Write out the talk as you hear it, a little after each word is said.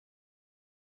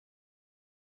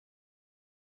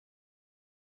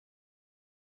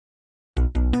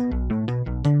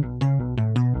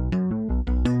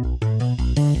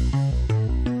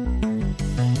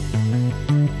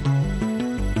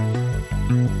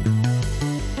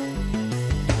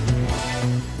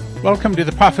Welcome to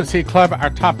the Prophecy Club.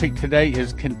 Our topic today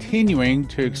is continuing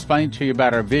to explain to you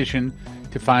about our vision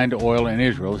to find oil in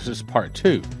Israel. This is part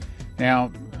 2.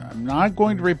 Now, I'm not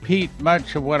going to repeat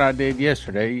much of what I did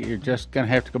yesterday. You're just going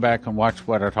to have to go back and watch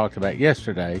what I talked about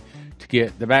yesterday to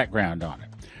get the background on it.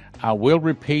 I will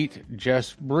repeat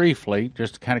just briefly,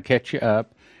 just to kind of catch you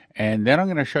up, and then I'm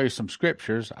going to show you some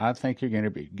scriptures I think you're going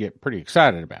to get pretty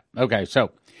excited about. Okay,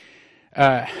 so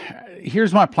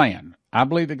here's my plan. I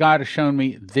believe that God has shown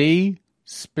me the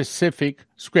specific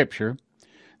scripture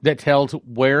that tells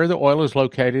where the oil is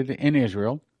located in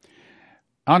Israel.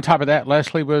 On top of that,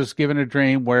 Leslie was given a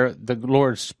dream where the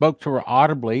Lord spoke to her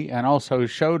audibly and also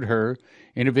showed her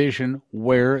in a vision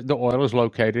where the oil is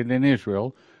located in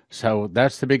Israel. So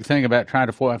that's the big thing about trying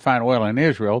to find oil in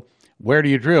Israel. Where do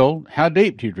you drill? How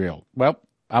deep do you drill? Well,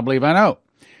 I believe I know.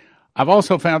 I've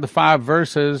also found the 5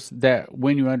 verses that,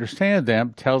 when you understand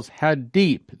them, tells how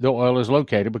deep the oil is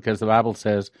located, because the Bible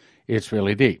says it's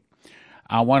really deep.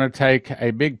 I want to take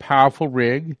a big, powerful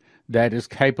rig that is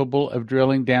capable of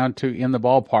drilling down to, in the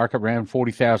ballpark, around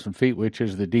 40,000 feet, which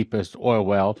is the deepest oil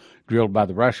well drilled by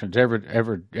the Russians ever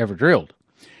drilled.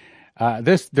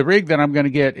 The rig that I'm going to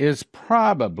get is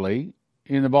probably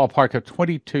in the ballpark of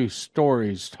 22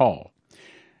 stories tall.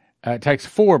 It takes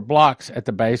 4 blocks at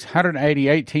the base, 180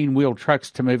 18-wheel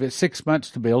trucks to move it, 6 months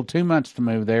to build, 2 months to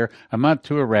move there, a month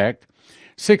to erect,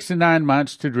 6 to 9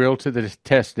 months to drill to the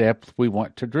test depth we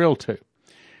want to drill to.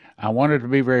 I want it to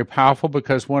be very powerful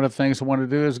because one of the things I want to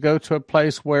do is go to a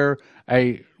place where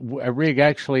a rig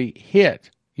actually hit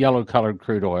yellow-colored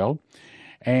crude oil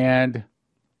and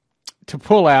to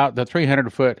pull out the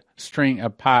 300-foot string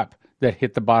of pipe that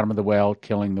hit the bottom of the well,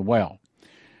 killing the well.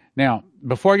 Now,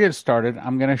 before I get started,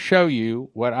 I'm going to show you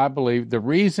what I believe the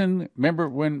reason. Remember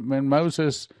when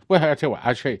Moses, well, I'll tell you what,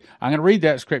 I'll show you. I'm going to read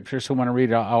that scripture, so when I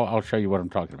read it, I'll show you what I'm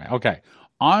talking about. Okay,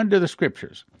 on to the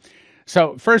scriptures.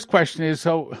 So, first question is,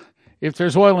 so if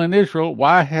there's oil in Israel,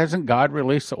 why hasn't God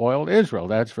released the oil to Israel?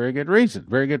 That's a very good reason,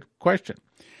 very good question.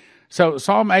 So,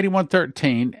 Psalm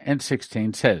 81:13 and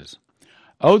 16 says,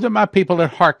 "Oh, that my people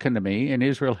had hearkened to me, and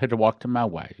Israel had walked in my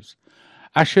ways.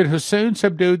 I should have soon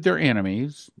subdued their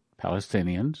enemies,"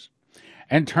 Palestinians,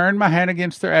 "and turned my hand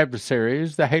against their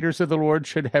adversaries. The haters of the Lord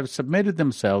should have submitted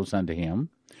themselves unto him,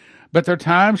 but their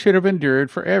time should have endured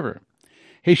forever.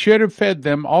 He should have fed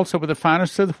them also with the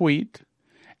finest of the wheat,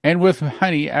 and with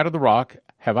honey out of the rock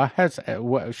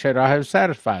should I have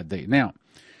satisfied thee." Now,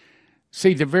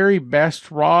 see, the very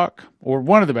best rock, or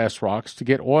one of the best rocks to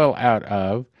get oil out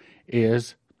of,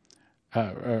 is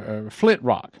flint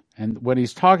rock. And when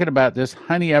he's talking about this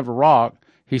honey out of a rock,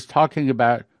 he's talking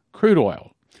about crude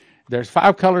oil. There's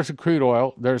 5 colors of crude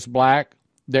oil. There's black.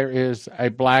 There is a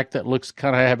black that looks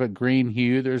kind of have a green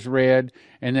hue. There's red.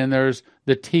 And then there's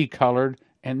the tea-colored.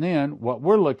 And then what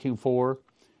we're looking for,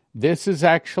 this is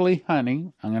actually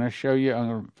honey. I'm going to show you. I'm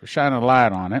going to shine a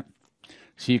light on it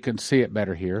so you can see it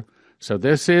better here. So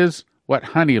this is what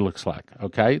honey looks like,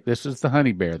 okay? This is the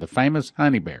honey bear, the famous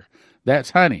honey bear.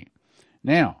 That's honey.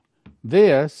 Now,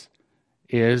 this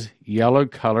is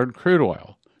yellow-colored crude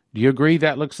oil. Do you agree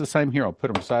that looks the same here? I'll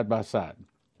put them side by side.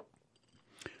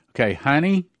 Okay,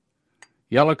 honey,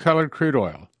 yellow-colored crude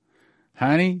oil.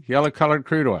 Honey, yellow-colored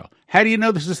crude oil. How do you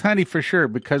know this is honey for sure?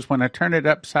 Because when I turn it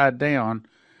upside down,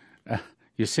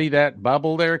 you see that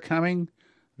bubble there coming?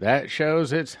 That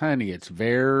shows it's honey. It's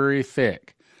very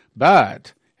thick.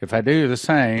 But if I do the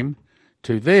same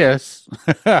to this,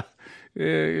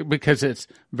 because it's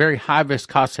very high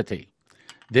viscosity,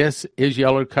 this is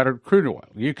yellow-colored crude oil.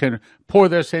 You can pour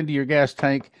this into your gas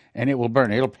tank, and it will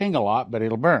burn. It'll ping a lot, but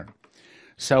it'll burn.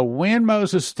 So when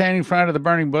Moses standing in front of the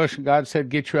burning bush, and God said,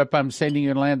 "Get you up, I'm sending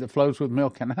you a land that flows with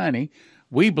milk and honey,"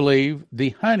 we believe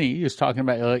the honey is talking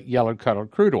about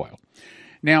yellow-colored crude oil.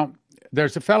 Now,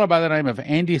 there's a fellow by the name of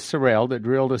Andy Sorrell that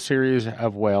drilled a series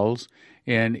of wells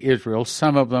in Israel.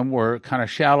 Some of them were kind of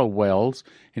shallow wells,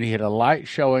 and he had a light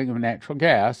showing of natural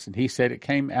gas, and he said it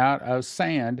came out of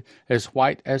sand as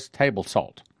white as table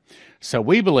salt. So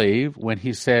we believe when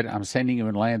he said, "I'm sending you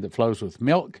in land that flows with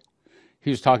milk," he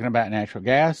was talking about natural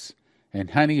gas, and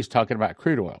honey is talking about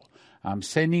crude oil. I'm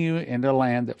sending you into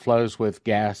land that flows with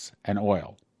gas and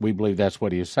oil. We believe that's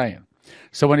what he is saying.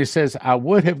 So when he says, "I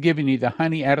would have given you the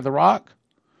honey out of the rock,"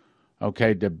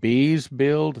 okay, do bees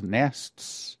build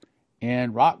nests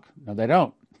in rock? No, they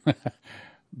don't.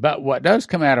 But what does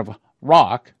come out of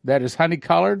rock that is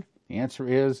honey-colored? The answer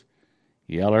is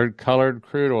yellow-colored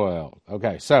crude oil.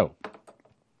 Okay, so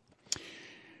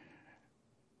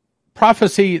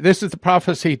prophecy, this is the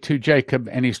prophecy to Jacob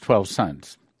and his 12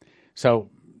 sons. So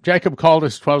Jacob called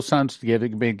his 12 sons together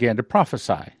and began to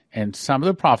prophesy. And some of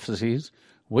the prophecies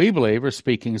we believe are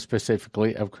speaking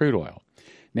specifically of crude oil.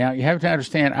 Now, you have to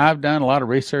understand, I've done a lot of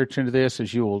research into this,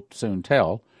 as you will soon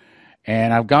tell,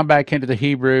 and I've gone back into the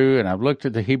Hebrew, and I've looked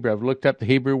up the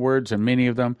Hebrew words and many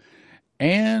of them,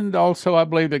 and also I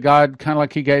believe that God, kind of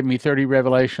like He gave me 30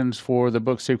 revelations for the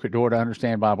book Secret Door to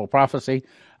understand Bible prophecy,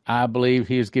 I believe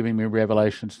He is giving me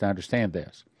revelations to understand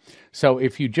this. So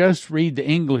if you just read the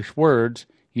English words,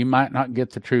 you might not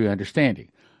get the true understanding.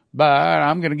 But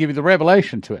I'm going to give you the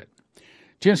revelation to it.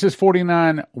 Genesis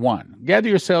 49:1. Gather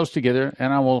yourselves together,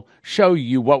 and I will show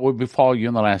you what will befall you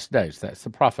in the last days. That's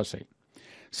the prophecy.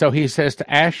 So he says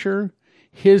to Asher,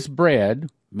 his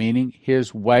bread, meaning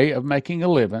his way of making a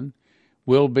living,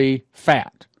 will be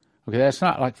fat. Okay, that's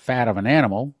not like fat of an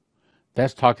animal.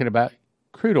 That's talking about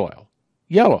crude oil,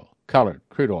 yellow-colored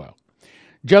crude oil.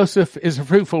 Joseph is a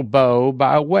fruitful bough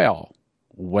by a well.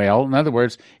 Well, in other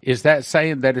words, is that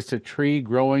saying that it's a tree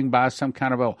growing by some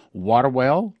kind of a water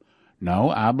well?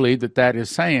 No, I believe that is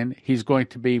saying he's going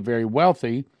to be very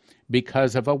wealthy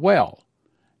because of a well,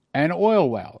 an oil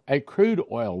well, a crude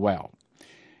oil well.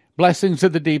 Blessings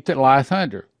of the deep that lieth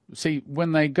under. See,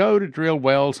 when they go to drill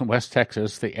wells in West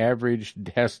Texas, the average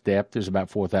test depth is about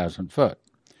 4,000 foot.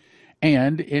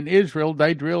 And in Israel,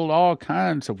 they drilled all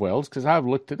kinds of wells because I've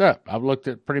looked it up. I've looked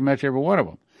at pretty much every one of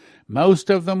them. Most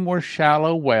of them were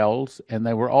shallow wells, and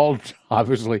they were all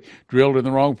obviously drilled in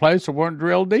the wrong place or weren't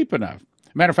drilled deep enough.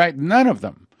 Matter of fact, none of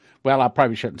them. Well, I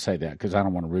probably shouldn't say that because I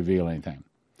don't want to reveal anything.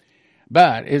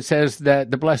 But it says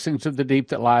that the blessings of the deep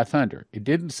that lieth under. It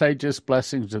didn't say just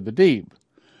blessings of the deep,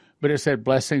 but it said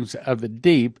blessings of the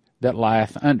deep that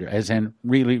lieth under, as in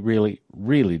really, really,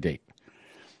 really deep.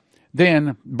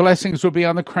 Then blessings will be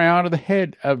on the crown of the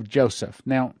head of Joseph.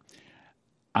 Now,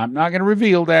 I'm not going to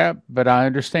reveal that, but I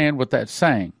understand what that's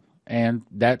saying, and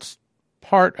that's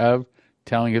part of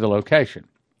telling you the location.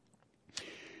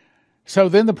 So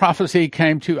then the prophecy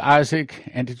came to Isaac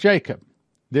and to Jacob.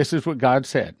 This is what God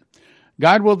said.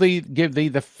 God will give thee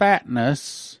the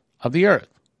fatness of the earth.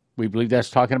 We believe that's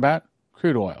talking about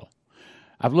crude oil.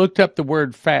 I've looked up the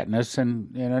word fatness,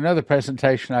 and in another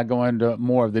presentation I go into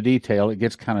more of the detail. It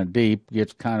gets kind of deep,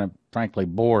 gets kind of, frankly,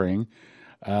 boring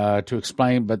to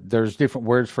explain, but there's different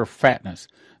words for fatness.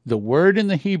 The word in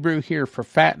the Hebrew here for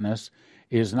fatness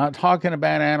is not talking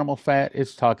about animal fat,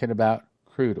 it's talking about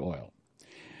crude oil.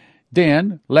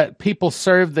 Then let people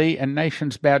serve thee and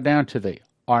nations bow down to thee.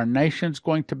 Are nations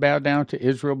going to bow down to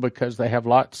Israel because they have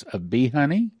lots of bee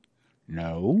honey?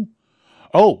 No.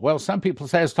 Oh, well, some people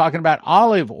say it's talking about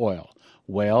olive oil.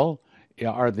 Well,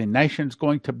 are the nations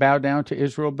going to bow down to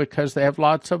Israel because they have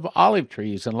lots of olive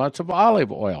trees and lots of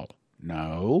olive oil?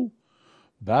 No.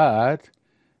 But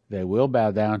they will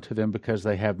bow down to them because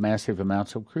they have massive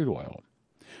amounts of crude oil.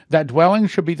 That dwelling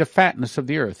should be the fatness of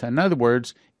the earth. In other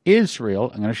words,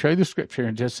 Israel, I'm going to show you the scripture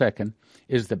in just a second,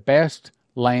 is the best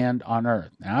land on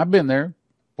earth. Now, I've been there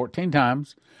 14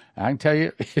 times. I can tell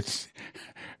you, it's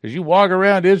as you walk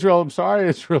around Israel,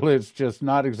 Israel is just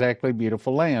not exactly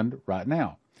beautiful land right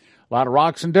now. A lot of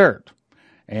rocks and dirt,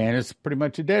 and it's pretty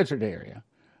much a desert area.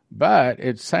 But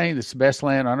it's saying it's the best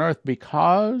land on earth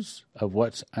because of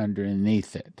what's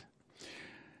underneath it.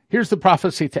 Here's the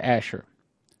prophecy to Asher.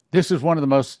 This is one of the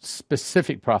most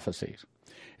specific prophecies.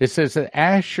 It says that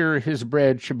Asher, his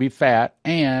bread, should be fat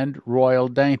and royal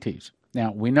dainties.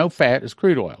 Now, we know fat is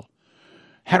crude oil.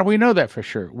 How do we know that for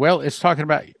sure? Well, it's talking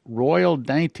about royal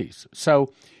dainties.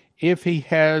 So if he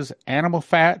has animal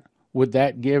fat, would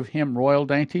that give him royal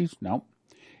dainties? No.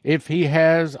 If he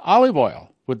has olive oil,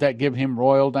 would that give him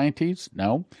royal dainties?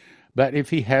 No. But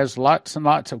if he has lots and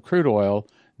lots of crude oil,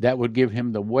 that would give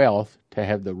him the wealth to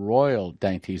have the royal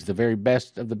dainties, the very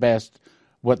best of the best,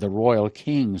 what the royal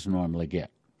kings normally get.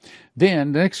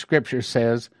 Then the next scripture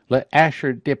says, let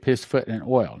Asher dip his foot in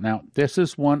oil. Now, this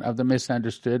is one of the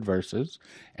misunderstood verses,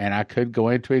 and I could go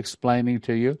into explaining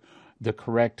to you the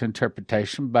correct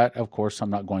interpretation, but of course I'm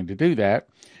not going to do that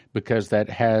because that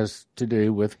has to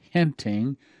do with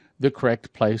hinting the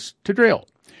correct place to drill.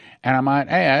 And I might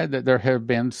add that there have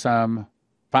been some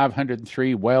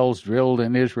 503 wells drilled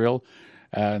in Israel.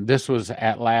 This was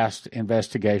at last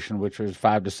investigation, which was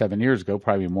 5 to 7 years ago,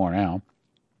 probably more now.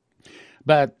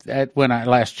 But when I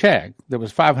last checked, there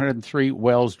was 503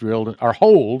 wells drilled, or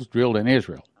holes drilled in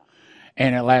Israel.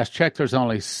 And at last check, there's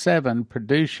only 7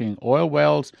 producing oil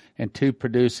wells and 2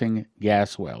 producing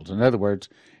gas wells. In other words,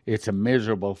 it's a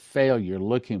miserable failure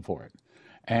looking for it.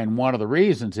 And one of the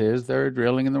reasons is they're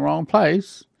drilling in the wrong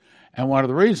place. And one of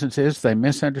the reasons is they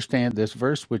misunderstand this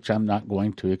verse, which I'm not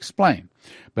going to explain.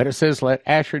 But it says, let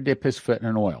Asher dip his foot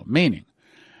in oil, meaning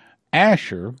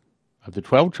Asher of the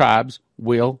 12 tribes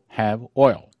will have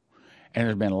oil. And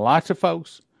there's been lots of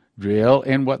folks drill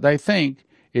in what they think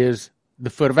is the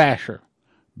foot of Asher,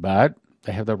 but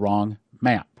they have the wrong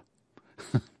map.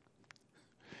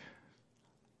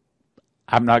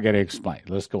 I'm not going to explain.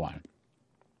 Let's go on.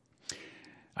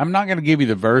 I'm not going to give you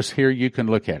the verse here. You can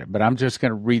look at it, but I'm just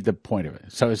going to read the point of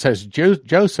it. So it says,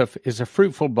 Joseph is a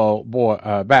fruitful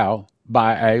bough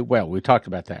by a well. We talked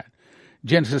about that.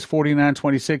 Genesis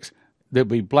 49:26, there'll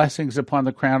be blessings upon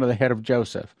the crown of the head of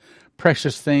Joseph,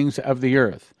 precious things of the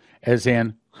earth, as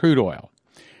in crude oil.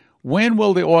 When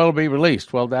will the oil be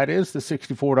released? Well, that is the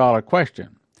 $64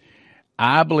 question.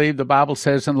 I believe the Bible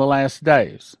says in the last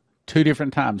days, 2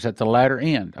 different times at the latter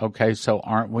end. Okay, so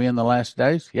aren't we in the last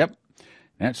days? Yep.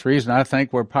 That's the reason I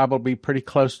think we're probably pretty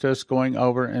close to us going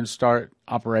over and start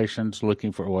operations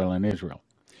looking for oil in Israel.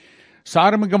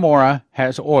 Sodom and Gomorrah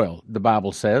has oil. The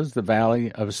Bible says the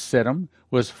valley of Siddim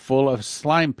was full of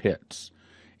slime pits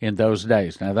in those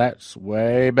days. Now, that's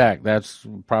way back. That's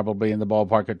probably in the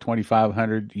ballpark of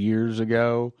 2,500 years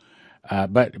ago.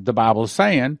 But the Bible is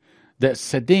saying that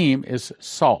Siddim is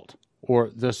salt,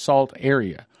 or the salt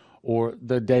area, or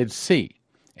the Dead Sea.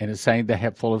 And it's saying they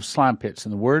have full of slime pits.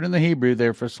 And the word in the Hebrew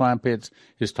there for slime pits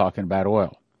is talking about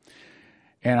oil.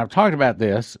 And I've talked about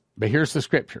this, but here's the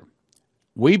scripture.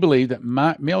 We believe that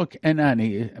milk and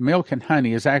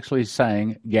honey is actually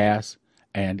saying gas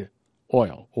and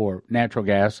oil, or natural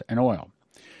gas and oil.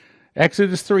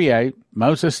 Exodus 3:8,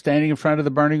 Moses standing in front of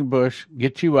the burning bush,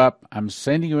 get you up, I'm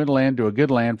sending you inland to a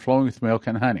good land flowing with milk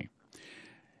and honey.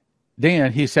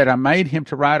 Then he said, I made him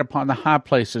to ride upon the high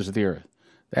places of the earth.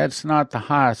 That's not the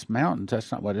highest mountains.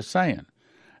 That's not what it's saying.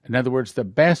 In other words, the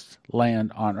best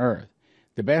land on earth.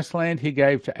 The best land he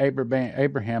gave to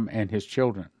Abraham and his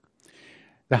children.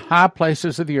 The high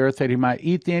places of the earth, that he might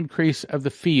eat the increase of the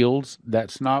fields.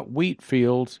 That's not wheat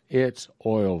fields, it's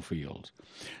oil fields.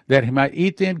 That he might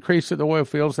eat the increase of the oil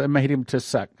fields, that made him to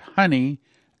suck honey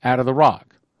out of the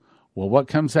rock. Well, what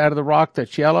comes out of the rock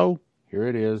that's yellow? Here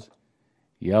it is,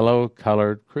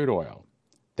 yellow-colored crude oil.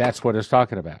 That's what it's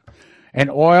talking about. And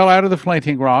oil out of the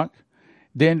flinting rock.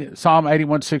 Then Psalm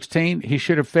 81:16, he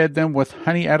should have fed them with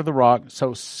honey out of the rock.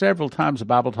 So several times the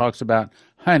Bible talks about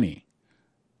honey.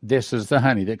 This is the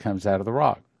honey that comes out of the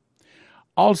rock.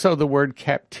 Also, the word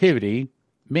captivity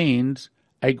means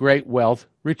a great wealth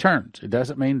returns. It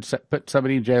doesn't mean put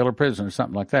somebody in jail or prison or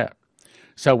something like that.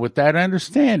 So with that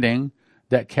understanding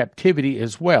that captivity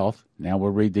is wealth, now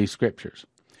we'll read these scriptures.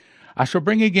 I shall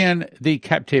bring again the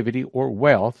captivity or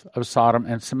wealth of Sodom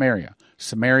and Samaria.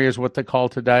 Samaria is what they call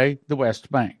today the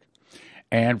West Bank.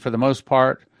 And for the most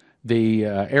part, the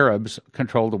Arabs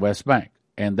control the West Bank.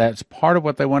 And that's part of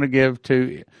what they want to give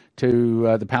to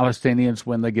the Palestinians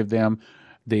when they give them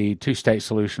the two-state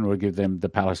solution, will give them the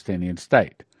Palestinian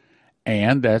state.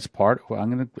 And that's part, well,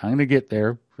 I'm going to get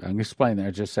there. I'm going to explain that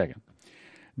in just a second.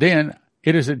 Then,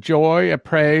 it is a joy, a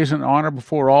praise, and honor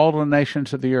before all the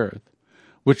nations of the earth,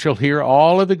 which shall hear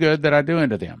all of the good that I do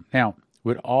unto them. Now,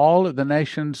 would all of the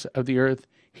nations of the earth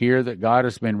hear that God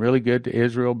has been really good to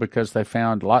Israel because they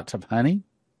found lots of honey?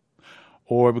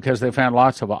 Or because they found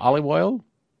lots of olive oil?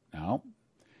 No,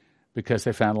 because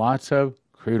they found lots of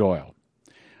crude oil.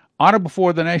 Honor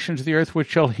before the nations of the earth, which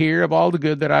shall hear of all the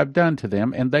good that I have done to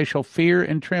them, and they shall fear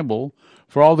and tremble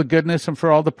for all the goodness and for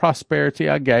all the prosperity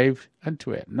I gave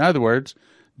unto it. In other words,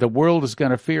 the world is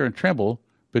going to fear and tremble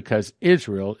because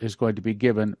Israel is going to be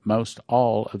given most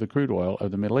all of the crude oil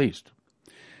of the Middle East.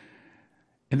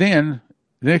 And then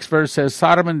the next verse says,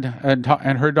 Sodom and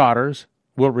her daughters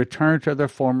will return to their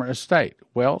former estate.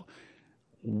 Well,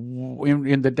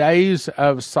 in the days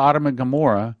of Sodom and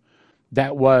Gomorrah,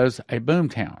 that was a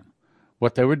boomtown.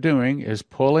 What they were doing is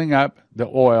pulling up the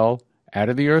oil out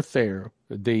of the earth there.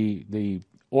 The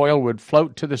oil would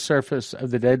float to the surface of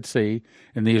the Dead Sea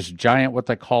in these giant, what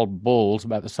they called bulls,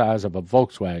 about the size of a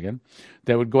Volkswagen.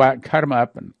 They would go out and cut them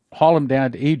up and haul them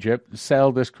down to Egypt and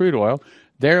sell this crude oil.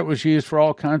 There it was used for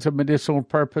all kinds of medicinal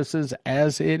purposes,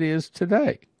 as it is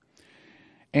today.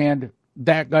 And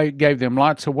that gave them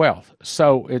lots of wealth.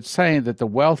 So it's saying that the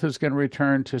wealth is going to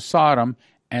return to Sodom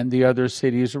and the other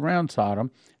cities around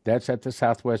Sodom. That's at the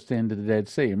southwest end of the Dead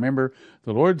Sea. Remember,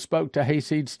 the Lord spoke to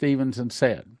Hayseed Stevens and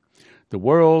said, the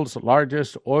world's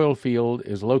largest oil field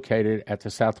is located at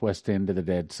the southwest end of the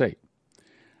Dead Sea.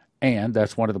 And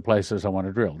that's one of the places I want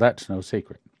to drill. That's no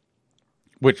secret.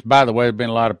 Which, by the way, there have been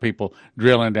a lot of people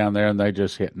drilling down there and they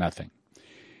just hit nothing.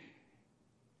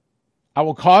 I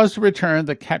will cause to return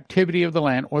the captivity of the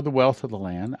land, or the wealth of the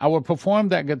land. I will perform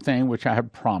that good thing which I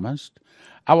have promised.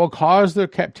 I will cause the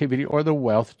captivity or the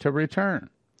wealth to return.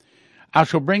 I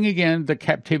shall bring again the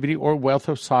captivity or wealth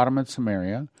of Sodom and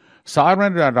Samaria. Sodom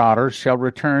and their daughters shall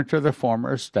return to their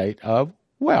former state of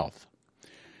wealth.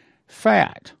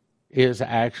 Fat is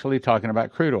actually talking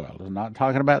about crude oil. It's not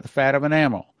talking about the fat of an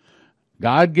animal.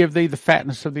 God give thee the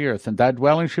fatness of the earth, and thy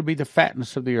dwelling should be the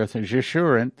fatness of the earth. And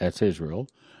Jeshurun, that's Israel,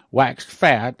 waxed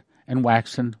fat and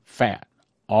waxen fat.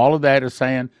 All of that is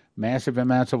saying massive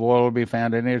amounts of oil will be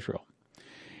found in Israel.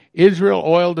 Israel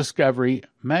oil discovery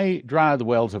may dry the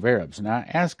wells of Arabs. And I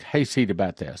asked Hayseed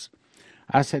about this.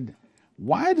 I said,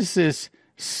 why does this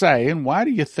say, and why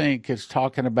do you think it's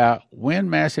talking about when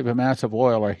massive amounts of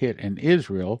oil are hit in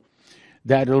Israel,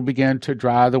 that it'll begin to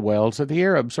dry the wells of the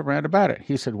Arabs around about it?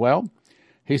 He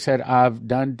said, I've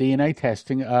done DNA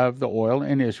testing of the oil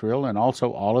in Israel and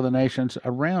also all of the nations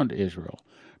around Israel,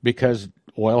 because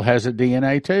oil has a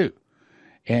DNA too.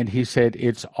 And he said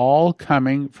it's all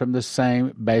coming from the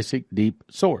same basic deep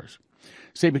source.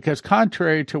 See, because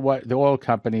contrary to what the oil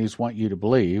companies want you to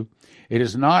believe, it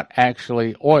is not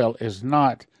actually, oil is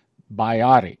not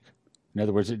biotic. In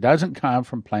other words, it doesn't come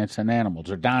from plants and animals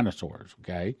or dinosaurs,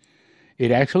 okay?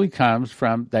 It actually comes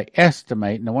from, they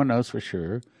estimate, no one knows for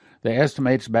sure, they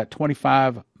estimate it's about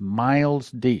 25 miles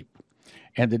deep.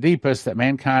 And the deepest that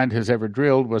mankind has ever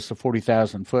drilled was the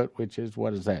 40,000 foot, which is,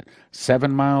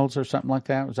 7 miles or something like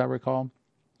that, as I recall?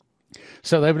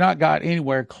 So they've not got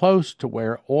anywhere close to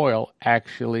where oil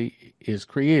actually is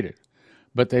created.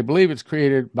 But they believe it's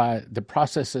created by the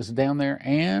processes down there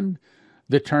and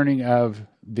the turning of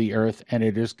the earth, and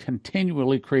it is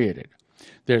continually created.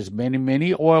 There's many,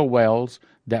 many oil wells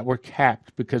that were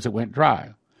capped because it went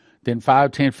dry. Then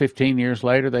 5, 10, 15 years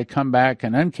later, they come back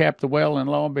and uncap the well, and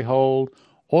lo and behold,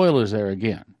 oil is there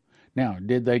again. Now,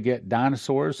 did they get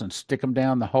dinosaurs and stick them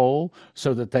down the hole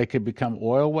so that they could become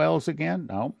oil wells again?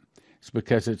 No. It's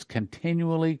because it's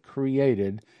continually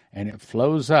created and it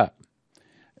flows up.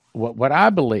 What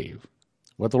I believe,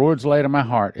 what the Lord's laid on my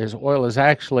heart, is oil is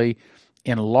actually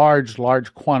in large,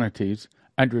 large quantities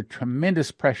under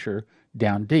tremendous pressure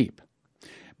down deep.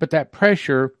 But that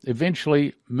pressure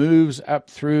eventually moves up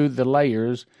through the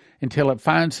layers until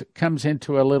it comes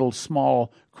into a little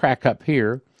small crack up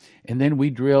here, and then we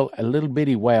drill a little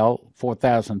bitty well,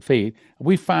 4,000 feet.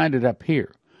 We find it up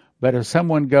here. But if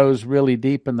someone goes really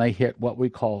deep and they hit what we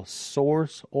call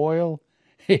source oil,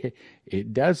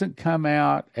 it doesn't come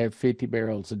out at 50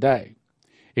 barrels a day.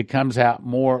 It comes out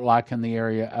more like in the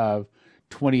area of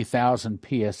 20,000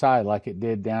 psi, like it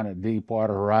did down at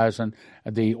Deepwater Horizon,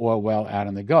 the oil well out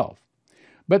in the Gulf.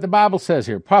 But the Bible says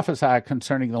here, prophesy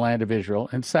concerning the land of Israel,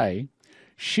 and say,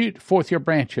 shoot forth your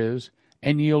branches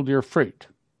and yield your fruit.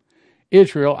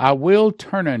 Israel, I will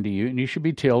turn unto you, and you shall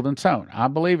be tilled and sown. I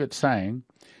believe it's saying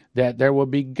that there will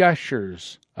be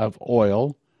gushers of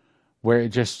oil where it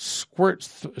just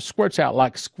squirts out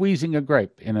like squeezing a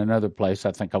grape in another place.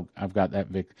 I think I've got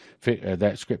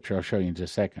that scripture I'll show you in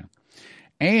just a second.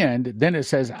 And then it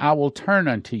says, I will turn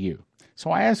unto you. So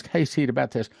I asked Hayseed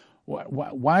about this.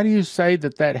 Why do you say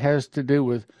that has to do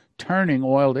with turning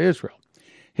oil to Israel?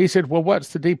 He said, well,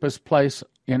 what's the deepest place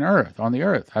on the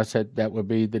earth? I said, that would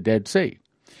be the Dead Sea.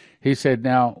 He said,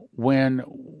 now, when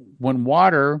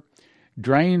water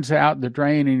drains out the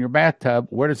drain in your bathtub,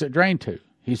 where does it drain to?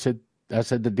 I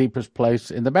said, the deepest place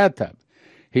in the bathtub.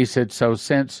 He said, so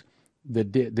since the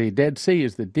Dead Sea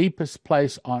is the deepest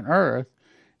place on earth,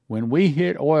 when we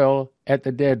hit oil at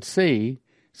the Dead Sea,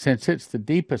 since it's the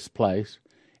deepest place,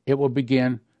 it will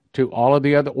begin to, all of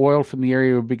the other oil from the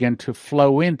area will begin to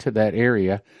flow into that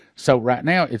area. So right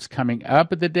now it's coming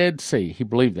up at the Dead Sea. He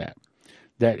believed that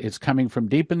it's coming from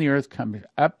deep in the earth, coming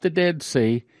up the Dead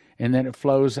Sea, and then it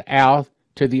flows out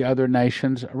to the other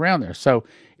nations around there. So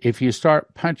if you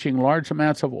start punching large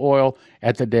amounts of oil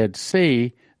at the Dead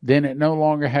Sea, then it no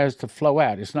longer has to flow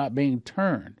out. It's not being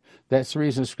turned. That's the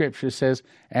reason Scripture says,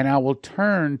 and I will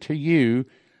turn to you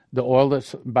the oil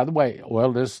that's, by the way,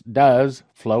 oil does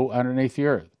flow underneath the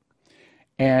earth.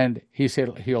 And he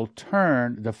said he'll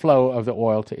turn the flow of the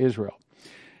oil to Israel.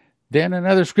 Then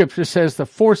another Scripture says the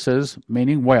forces,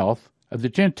 meaning wealth, of the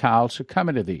Gentiles shall come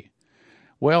into thee.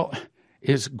 Well,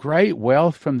 is great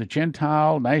wealth from the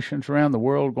Gentile nations around the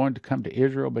world going to come to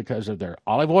Israel because of their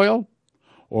olive oil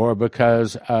or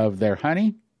because of their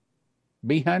honey?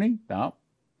 Bee honey? No.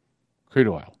 Crude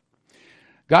oil.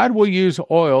 God will use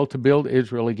oil to build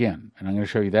Israel again. And I'm going to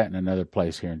show you that in another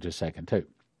place here in just a second too.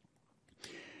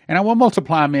 And I will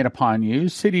multiply men upon you.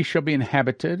 Cities shall be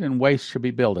inhabited and wastes shall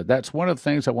be builded. That's one of the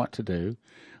things I want to do.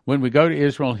 When we go to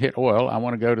Israel and hit oil, I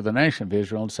want to go to the nation of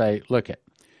Israel and say,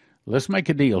 let's make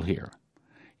a deal here.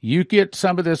 You get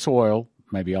some of this oil,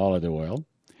 maybe all of the oil,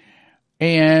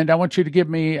 and I want you to give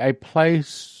me a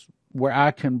place where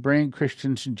I can bring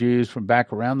Christians and Jews from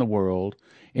back around the world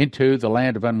into the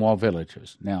land of unwalled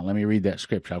villages. Now, let me read that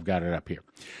scripture. I've got it up here.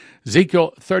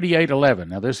 Ezekiel 38:11.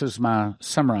 Now, this is my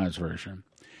summarized version.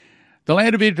 The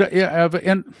land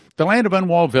the land of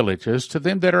unwalled villages, to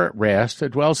them that are at rest,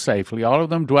 that dwell safely, all of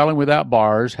them dwelling without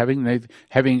bars,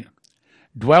 dwelling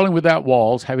without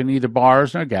walls, having neither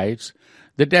bars nor gates,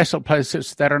 the desolate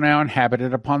places that are now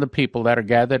inhabited upon the people that are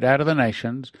gathered out of the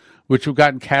nations, which have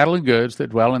gotten cattle and goods that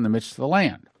dwell in the midst of the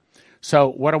land. So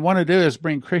what I want to do is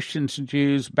bring Christians and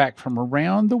Jews back from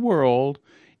around the world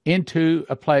into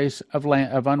a place of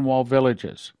unwalled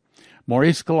villages.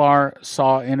 Maurice Galar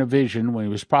saw in a vision when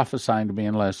he was prophesying to me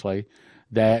and Leslie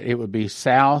that it would be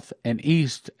south and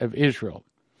east of Israel.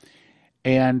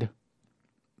 And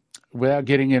without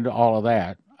getting into all of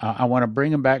that, I want to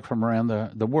bring them back from around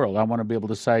the world. I want to be able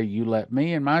to say, you let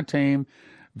me and my team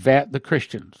vet the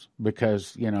Christians,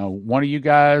 because, one of you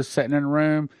guys sitting in a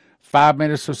room, 5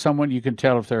 minutes with someone, you can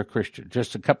tell if they're a Christian.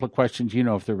 Just a couple of questions,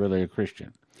 if they're really a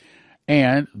Christian.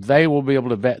 And they will be able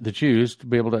to vet the Jews to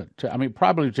be able to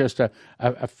probably just a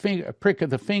prick of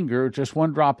the finger, just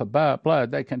one drop of blood,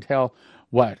 they can tell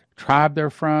what tribe they're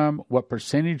from, what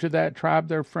percentage of that tribe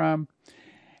they're from,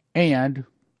 and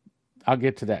I'll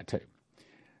get to that too.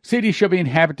 Cities shall be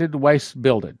inhabited, wastes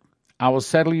builded. I will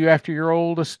settle you after your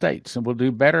old estates, and will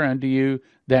do better unto you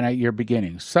than at your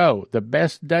beginning. So the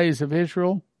best days of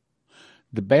Israel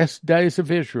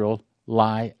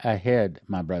lie ahead,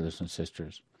 my brothers and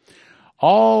sisters.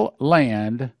 All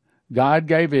land God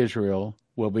gave Israel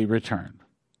will be returned.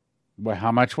 Well,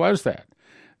 how much was that?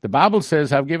 The Bible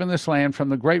says, I've given this land from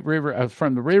the great river,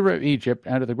 from the river of Egypt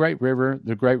unto the great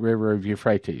river of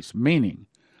Euphrates, meaning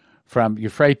from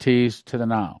Euphrates to the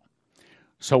Nile.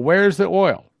 So where's the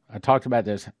oil? I talked about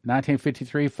this.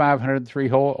 1953, 503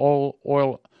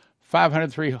 oil,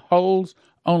 503 holes,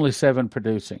 only 7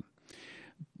 producing.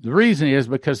 The reason is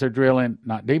because they're drilling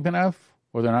not deep enough,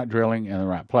 or they're not drilling in the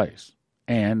right place.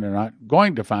 And they're not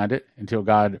going to find it until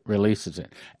God releases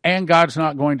it. And God's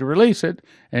not going to release it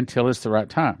until it's the right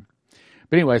time.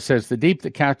 But anyway, it says, the deep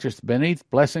that coucheth beneath,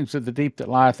 blessings of the deep that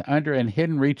lieth under, and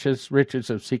hidden riches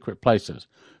of secret places.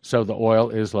 So the oil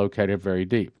is located very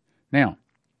deep. Now,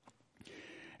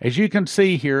 as you can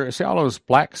see here, see all those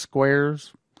black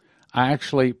squares? I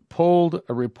actually pulled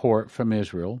a report from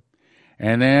Israel,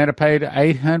 and then I paid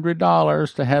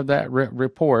 $800 to have that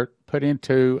report put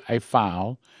into a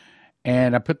file.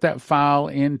 And I put that file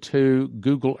into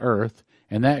Google Earth,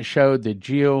 and that showed the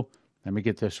GPS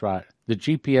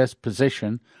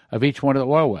position of each one of the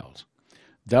oil wells.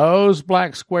 Those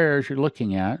black squares you're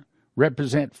looking at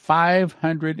represent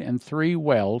 503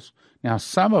 wells. Now,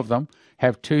 some of them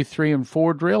have 2, 3, and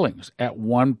 4 drillings at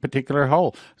one particular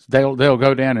hole. They'll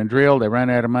go down and drill. They run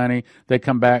out of money. They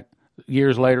come back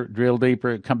years later, drill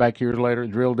deeper. Come back years later,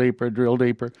 drill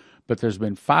deeper. But there's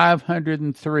been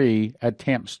 503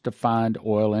 attempts to find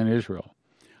oil in Israel.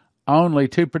 Only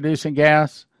 2 producing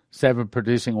gas, 7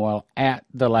 producing oil at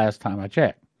the last time I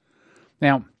checked.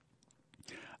 Now,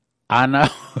 I know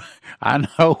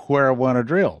where I want to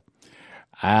drill.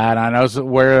 And I know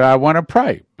where I want to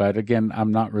pray. But again,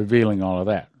 I'm not revealing all of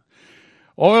that.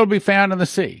 Oil will be found in the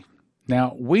sea.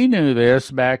 Now, we knew this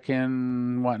back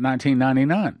in,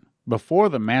 1999, before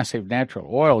the massive natural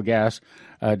oil gas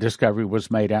discovery was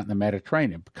made out in the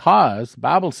Mediterranean, because the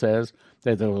Bible says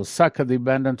that they will suck of the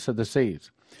abundance of the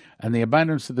seas, and the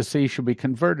abundance of the sea shall be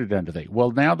converted unto thee.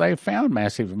 Well, now they've found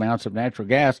massive amounts of natural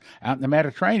gas out in the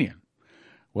Mediterranean.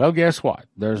 Well, guess what?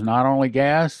 There's not only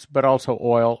gas, but also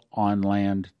oil on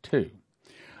land too.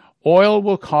 Oil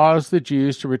will cause the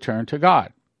Jews to return to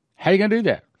God. How are you going to do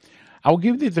that? I will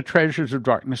give thee the treasures of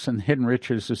darkness and hidden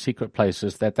riches of secret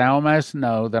places, that thou mayest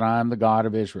know that I am the God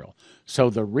of Israel. So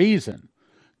the reason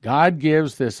God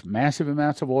gives this massive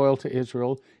amounts of oil to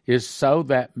Israel is so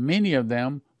that many of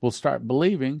them will start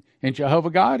believing in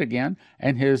Jehovah God again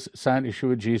and his son,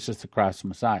 Yeshua Jesus the Christ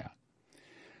Messiah.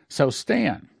 So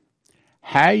Stan,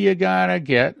 how you going to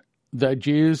get the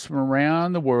Jews from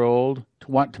around the world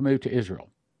to want to move to Israel?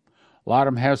 A lot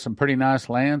of them have some pretty nice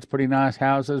lands, pretty nice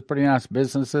houses, pretty nice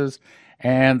businesses,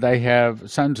 and they have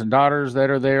sons and daughters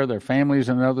that are there, their families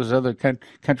in those other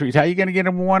countries. How are you going to get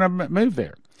them to want to move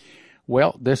there?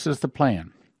 Well, this is the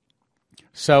plan.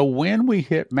 So when we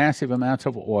hit massive amounts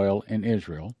of oil in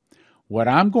Israel, what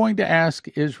I'm going to ask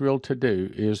Israel to do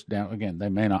is, now again, they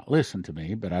may not listen to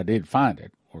me, but I did find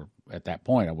it, or at that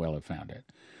point I will have found it.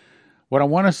 What I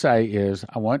want to say is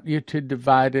I want you to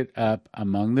divide it up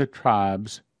among the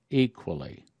tribes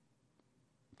equally.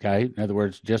 Okay? In other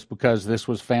words, just because this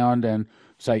was found in,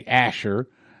 say, Asher,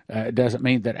 it doesn't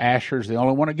mean that Asher's the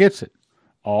only one that gets it.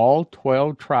 All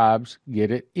 12 tribes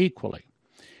get it equally.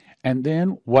 And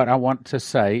then what I want to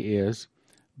say is,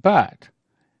 but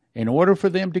in order for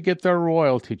them to get their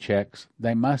royalty checks,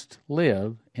 they must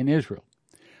live in Israel.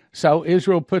 So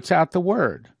Israel puts out the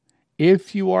word.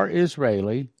 if you are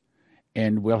Israeli,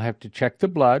 and we'll have to check the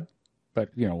blood, but,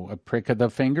 a prick of the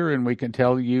finger and we can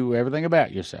tell you everything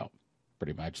about yourself,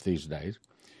 pretty much these days.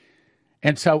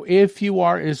 And so if you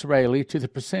are Israeli, to the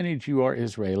percentage you are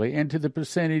Israeli, and to the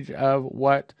percentage of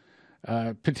what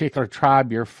particular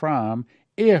tribe you're from,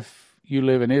 if you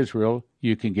live in Israel,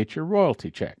 you can get your royalty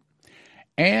check.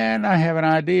 And I have an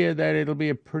idea that it'll be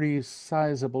a pretty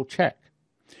sizable check.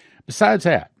 Besides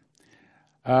that,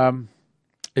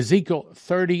 Ezekiel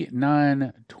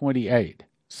 39:28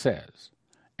 says,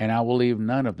 and I will leave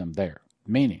none of them there,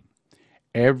 meaning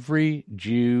every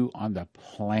Jew on the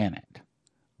planet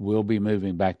will be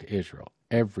moving back to Israel,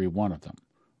 every one of them.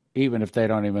 Even if they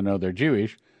don't even know they're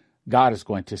Jewish, God is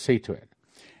going to see to it.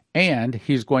 And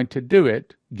he's going to do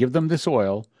it, give them this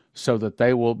oil, so that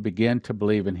they will begin to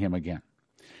believe in him again.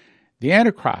 The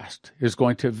Antichrist is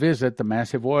going to visit the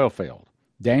massive oil field.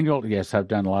 Daniel, yes, I've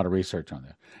done a lot of research on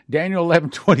this. Daniel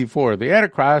 11:24, the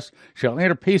Antichrist shall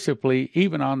enter peaceably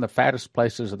even on the fattest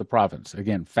places of the province.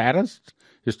 Again, fattest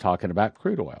is talking about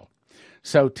crude oil.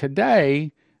 So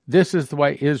today, this is the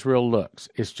way Israel looks.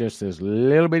 It's just this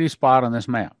little bitty spot on this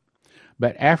map.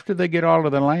 But after they get all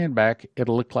of the land back,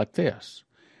 it'll look like this.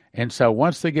 And so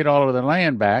once they get all of the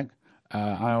land back,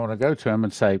 I want to go to them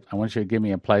and say, I want you to give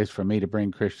me a place for me to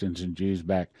bring Christians and Jews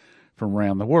back from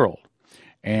around the world.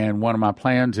 And one of my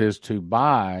plans is to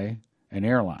buy an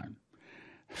airline.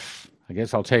 I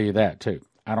guess I'll tell you that too.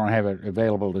 I don't have it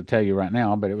available to tell you right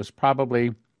now, but it was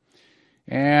probably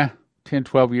 10,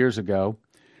 12 years ago.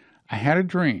 I had a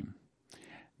dream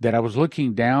that I was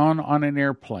looking down on an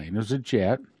airplane. It was a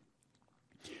jet.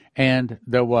 And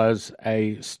there was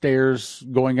a stairs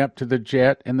going up to the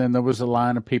jet, and then there was a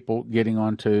line of people getting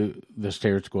onto the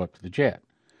stairs to go up to the jet.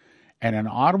 And an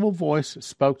audible voice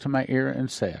spoke to my ear and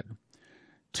said,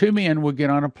 2 men will get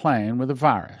on a plane with a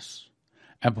virus,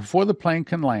 and before the plane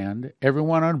can land,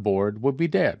 everyone on board will be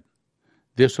dead.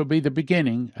 This will be the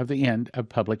beginning of the end of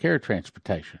public air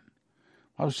transportation.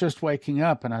 I was just waking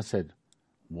up, and I said,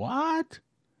 what?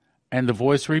 And the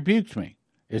voice rebuked me.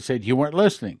 It said, you weren't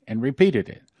listening, and repeated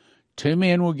it. 2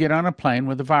 men will get on a plane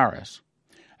with a virus,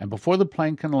 and before the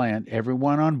plane can land,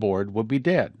 everyone on board will be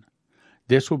dead.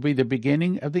 This will be the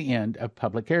beginning of the end of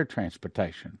public air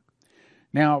transportation.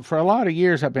 Now, for a lot of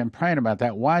years, I've been praying about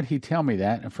that. Why did he tell me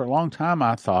that? And for a long time,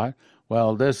 I thought,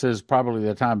 well, this is probably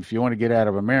the time, if you want to get out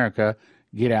of America,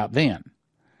 get out then.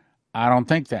 I don't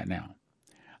think that now.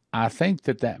 I think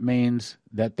that means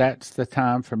that that's the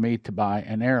time for me to buy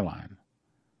an airline.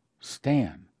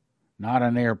 Stan, not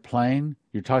an airplane.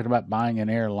 You're talking about buying an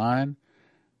airline.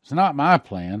 It's not my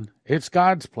plan. It's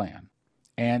God's plan.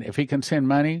 And if he can send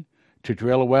money to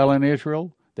drill a well in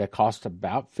Israel that costs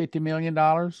about $50 million,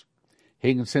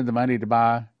 he can send the money to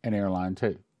buy an airline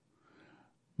too.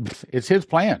 It's his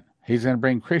plan. He's going to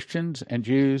bring Christians and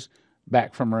Jews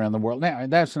back from around the world. Now,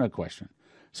 that's no question.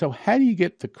 So how do you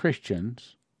get the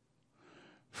Christians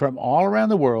from all around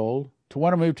the world to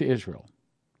want to move to Israel?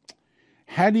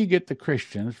 How do you get the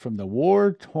Christians from the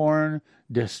war-torn,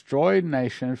 destroyed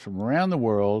nations from around the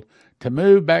world to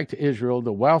move back to Israel,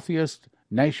 the wealthiest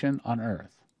nation on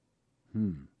earth?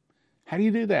 How do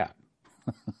you do that?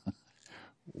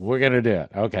 We're going to do it.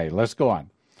 Okay, let's go on.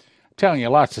 I'm telling you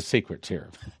lots of secrets here.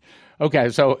 Okay,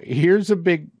 so here's a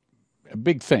big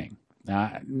thing.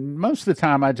 Now, most of the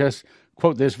time I just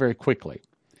quote this very quickly,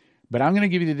 but I'm going to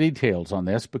give you the details on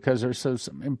this because there's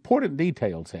some important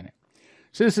details in it.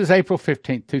 So this is April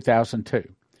 15th, 2002.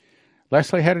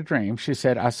 Leslie had a dream. She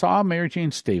said, I saw Mary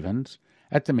Jean Stevens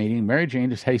at the meeting. Mary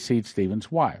Jean is Hayseed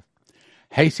Stevens' wife.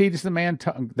 Hayseed is the man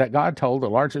that God told the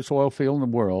largest oil field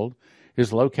in the world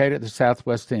is located at the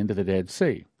southwest end of the Dead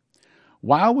Sea.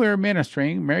 While we were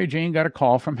ministering, Mary Jean got a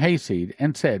call from Hayseed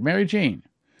and said, Mary Jean,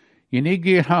 you need to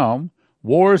get home.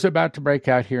 War is about to break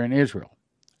out here in Israel.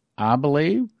 I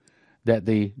believe that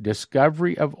the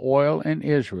discovery of oil in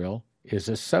Israel is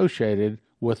associated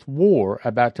with war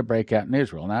about to break out in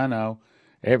Israel. And I know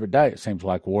every day it seems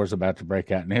like war is about to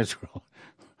break out in Israel,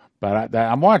 but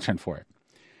I'm watching for it.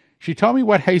 She told me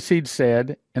what Hayseed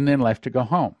said and then left to go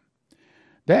home.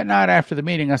 That night after the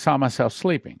meeting, I saw myself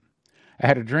sleeping. I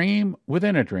had a dream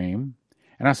within a dream,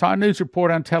 and I saw a news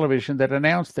report on television that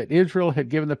announced that Israel had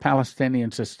given the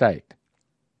Palestinians a state.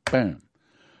 Boom.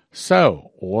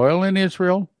 So, oil in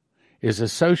Israel is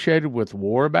associated with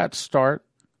war about to start.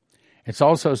 It's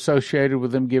also associated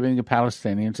with them giving the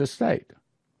Palestinians a state.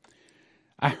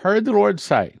 I heard the Lord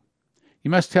say, you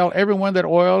must tell everyone that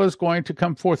oil is going to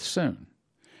come forth soon.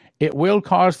 It will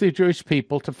cause the Jewish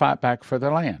people to fight back for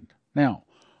their land. Now,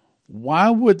 why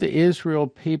would the Israel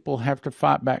people have to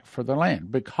fight back for their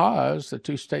land? Because the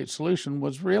two-state solution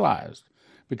was realized.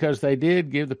 because they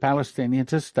did give the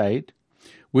Palestinians a state,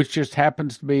 which just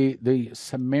happens to be the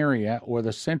Samaria, or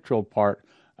the central part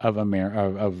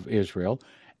of Israel,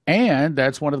 and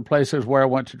that's one of the places where I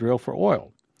went to drill for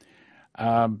oil.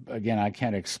 Again, I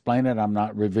can't explain it. I'm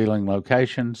not revealing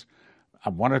locations. I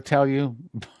want to tell you,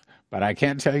 but I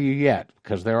can't tell you yet,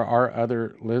 because there are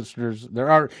other listeners. There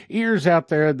are ears out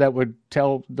there that would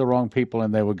tell the wrong people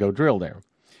and they would go drill there.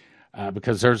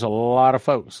 Because there's a lot of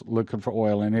folks looking for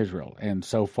oil in Israel. And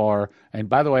so far, and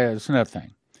by the way, that's another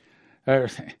thing.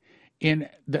 In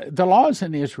the laws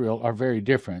in Israel are very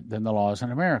different than the laws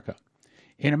in America.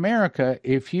 In America,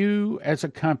 if you, as a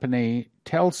company,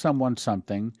 tell someone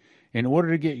something, in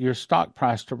order to get your stock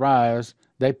price to rise,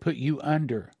 they put you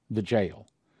under the jail.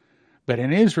 But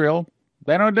in Israel,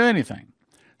 they don't do anything.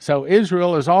 So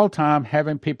Israel is all time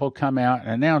having people come out and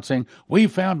announcing, we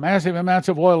found massive amounts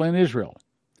of oil in Israel.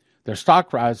 Their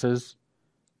stock rises,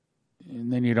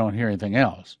 and then you don't hear anything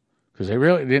else, because they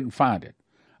really didn't find it.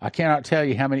 I cannot tell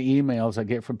you how many emails I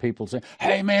get from people saying,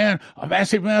 hey, man,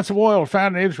 massive amounts of oil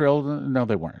found in Israel. No,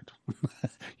 they weren't.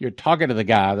 You're talking to the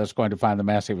guy that's going to find the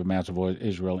massive amounts of oil in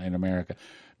Israel in America.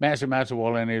 Massive amounts of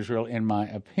oil in Israel, in my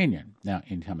opinion. Now,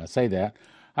 anytime I say that,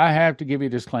 I have to give you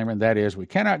a disclaimer, and that is we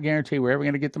cannot guarantee we're ever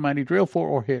going to get the money drilled for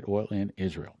or hit oil in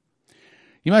Israel.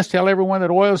 You must tell everyone that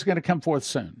oil is going to come forth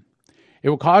soon. It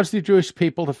will cause the Jewish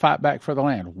people to fight back for the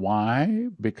land. Why?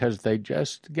 Because they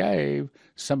just gave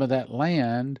some of that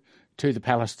land to the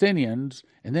Palestinians,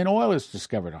 and then oil is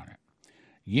discovered on it.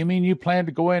 You mean you plan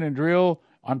to go in and drill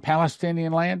on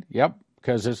Palestinian land? Yep,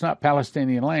 because it's not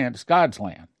Palestinian land, it's God's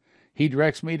land. He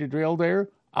directs me to drill there,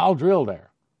 I'll drill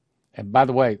there. And by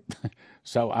the way,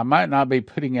 so I might not be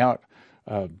putting out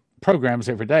programs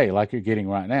every day like you're getting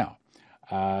right now.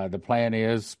 The plan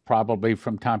is probably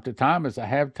from time to time, as I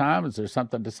have time, as there's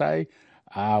something to say,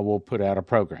 I will put out a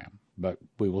program, but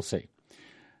we will see.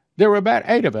 There were about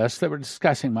 8 of us that were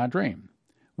discussing my dream.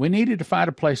 We needed to find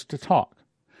a place to talk.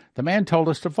 The man told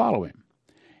us to follow him.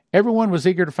 Everyone was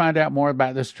eager to find out more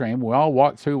about this dream. We all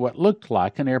walked through what looked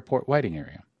like an airport waiting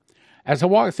area. As I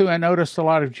walked through, I noticed a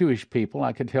lot of Jewish people.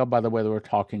 I could tell by the way they were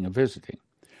talking and visiting.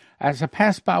 As I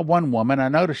passed by one woman, I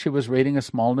noticed she was reading a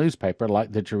small newspaper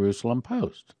like the Jerusalem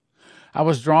Post. I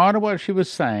was drawn to what she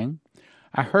was saying.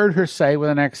 I heard her say with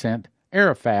an accent,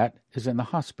 Arafat is in the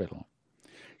hospital.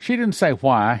 She didn't say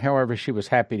why, however, she was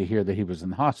happy to hear that he was in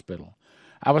the hospital.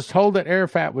 I was told that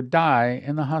Arafat would die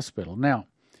in the hospital. Now,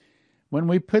 when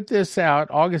we put this out,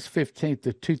 August 15th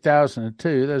of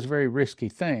 2002, that was a very risky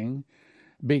thing,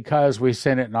 because we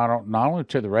sent it not only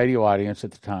to the radio audience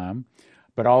at the time,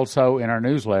 but also in our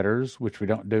newsletters, which we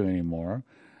don't do anymore.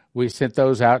 We sent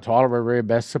those out to all of our very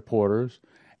best supporters.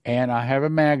 And I have a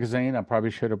magazine. I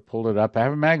probably should have pulled it up. I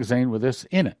have a magazine with this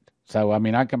in it. So, I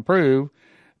mean, I can prove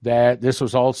that this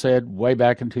was all said way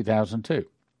back in 2002.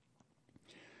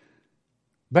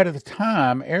 But at the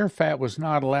time, Arafat was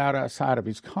not allowed outside of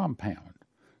his compound.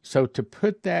 So to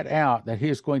put that out, that he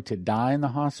is going to die in the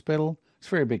hospital, it's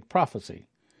a very big prophecy.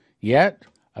 Yet,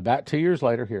 about 2 years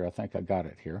later, here, I think I got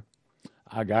it here.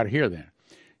 I got it here then.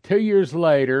 2 years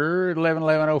later,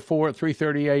 11/11/04 at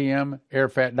 3:30 a.m.,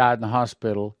 Arafat died in the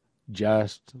hospital,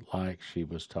 just like she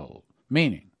was told.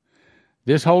 Meaning,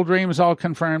 this whole dream is all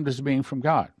confirmed as being from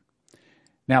God.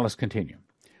 Now let's continue.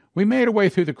 We made our way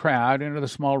through the crowd into the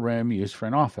small room used for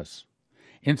an office.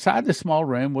 Inside the small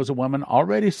room was a woman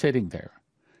already sitting there.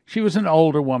 She was an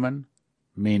older woman,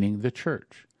 meaning the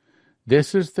church.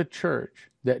 This is the church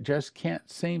that just can't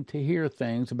seem to hear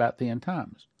things about the end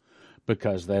times.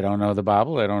 Because they don't know the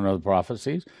Bible, they don't know the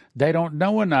prophecies, they don't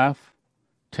know enough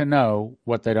to know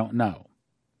what they don't know.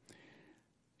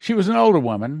 She was an older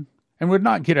woman and would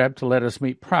not get up to let us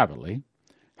meet privately.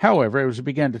 However, as we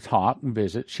began to talk and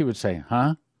visit, she would say,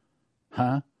 huh?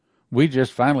 We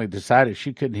just finally decided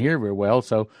she couldn't hear very well,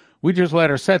 so we just let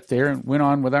her sit there and went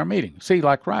on with our meeting. See,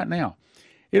 like right now,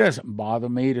 it doesn't bother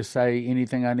me to say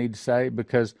anything I need to say,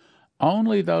 because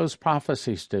only those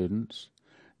prophecy students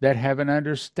that have an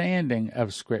understanding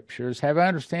of scriptures, have an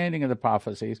understanding of the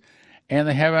prophecies, and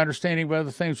they have an understanding of other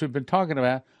things we've been talking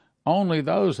about, only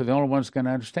those are the only ones going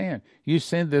to understand. You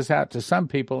send this out to some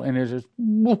people, and it's just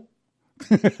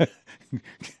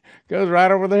goes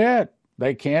right over their head.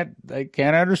 They can't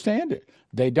understand it.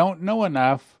 They don't know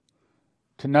enough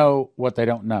to know what they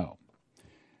don't know.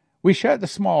 We shut the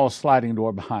small sliding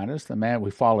door behind us. The man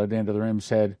we followed into the room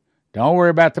said, "Don't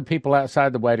worry about the people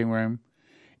outside the waiting room.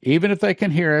 Even if they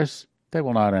can hear us, they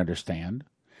will not understand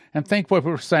and think what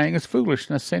we're saying is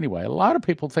foolishness anyway." A lot of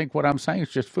people think what I'm saying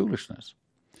is just foolishness.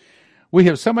 We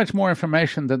have so much more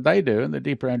information than they do, and the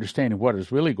deeper understanding of what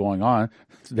is really going on,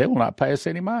 they will not pay us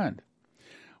any mind.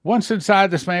 Once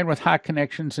inside, this man with high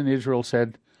connections in Israel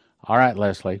said, "All right,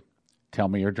 Leslie, tell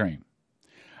me your dream."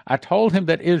 I told him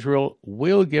that Israel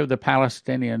will give the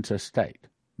Palestinians a state,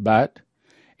 but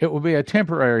it will be a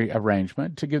temporary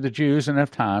arrangement to give the Jews enough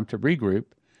time to regroup,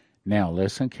 now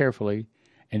listen carefully,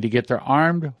 and to get their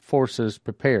armed forces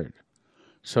prepared.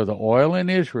 So the oil in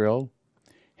Israel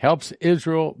helps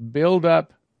Israel build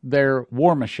up their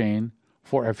war machine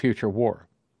for a future war.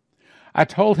 I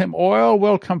told him oil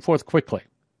will come forth quickly.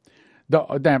 Now,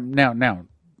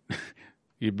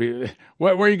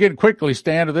 where are you getting quickly,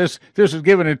 Stan? This was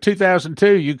given in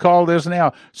 2002. You call this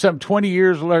now, some 20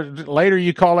 years later,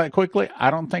 you call that quickly?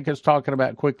 I don't think it's talking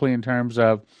about quickly in terms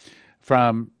of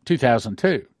from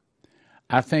 2002.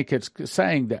 I think it's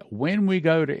saying that when we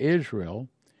go to Israel,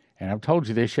 and I've told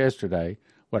you this yesterday,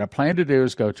 what I plan to do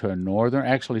is go to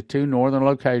two northern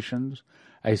locations,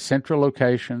 a central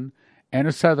location, and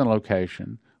a southern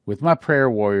location with my prayer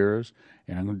warriors,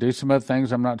 and I'm going to do some other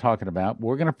things I'm not talking about.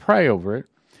 We're going to pray over it,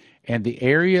 and the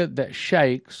area that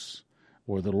shakes,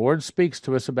 or the Lord speaks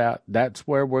to us about, that's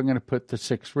where we're going to put the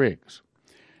 6 rigs.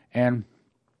 And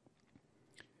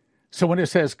so when it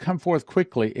says, come forth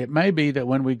quickly, it may be that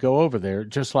when we go over there,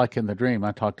 just like in the dream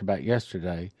I talked about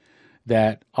yesterday,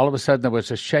 that all of a sudden there was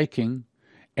a shaking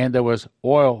and there was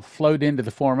oil flowed into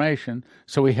the formation.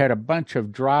 So we had a bunch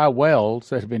of dry wells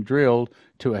that had been drilled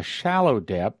to a shallow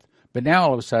depth, but now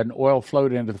all of a sudden oil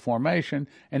flowed into the formation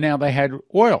and now they had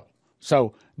oil.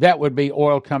 So that would be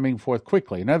oil coming forth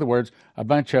quickly. In other words, a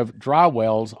bunch of dry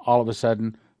wells all of a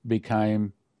sudden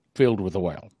became filled with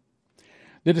oil.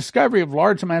 The discovery of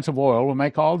large amounts of oil will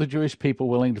make all the Jewish people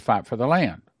willing to fight for the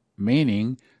land,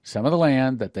 meaning some of the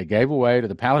land that they gave away to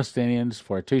the Palestinians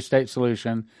for a 2-state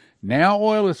solution. Now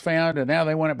oil is found, and now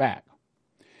they want it back.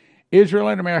 Israel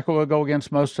and America will go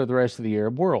against most of the rest of the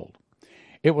Arab world.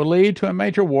 It will lead to a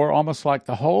major war, almost like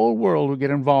the whole world will get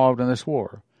involved in this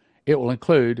war. It will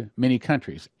include many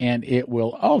countries, and it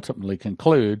will ultimately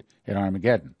conclude at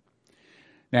Armageddon.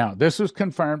 Now, this was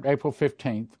confirmed April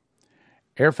 15th.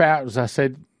 Arafat, as I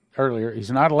said earlier,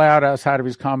 he's not allowed outside of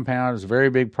his compound. It's a very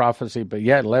big prophecy, but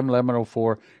yet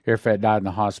 11/11/04, Arafat died in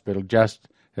the hospital, just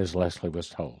as Leslie was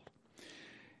told.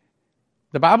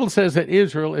 The Bible says that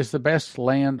Israel is the best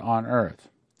land on earth.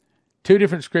 2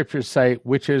 different scriptures say,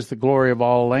 which is the glory of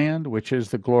all land, which is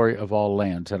the glory of all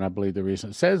lands. And I believe the reason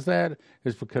it says that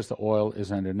is because the oil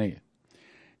is underneath.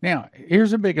 Now,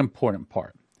 here's a big important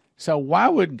part. So why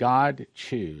would God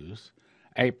choose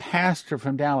a pastor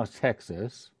from Dallas,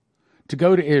 Texas, to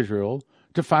go to Israel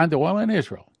to find the oil in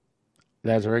Israel?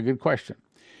 That's a very good question.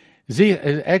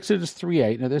 Exodus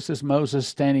 3:8, now this is Moses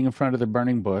standing in front of the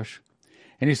burning bush,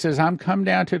 and he says, I'm come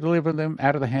down to deliver them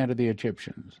out of the hand of the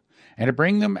Egyptians, and to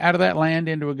bring them out of that land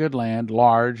into a good land,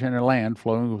 large, and a land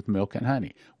flowing with milk and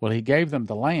honey. Well, he gave them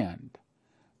the land,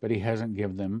 but he hasn't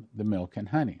given them the milk and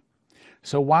honey.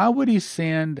 So why would he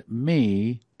send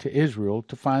me to Israel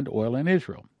to find oil in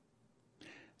Israel?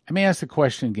 Let me ask the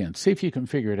question again. See if you can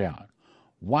figure it out.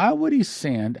 Why would he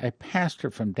send a pastor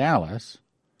from Dallas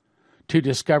to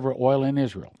discover oil in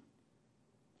Israel?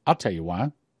 I'll tell you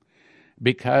why.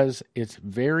 Because it's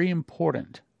very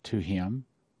important to him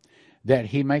that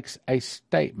he makes a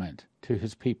statement to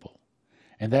his people.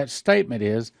 And that statement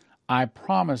is, I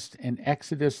promised in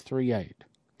Exodus 3:8.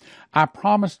 I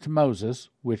promised to Moses,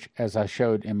 which as I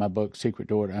showed in my book, Secret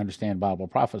Door to Understand Bible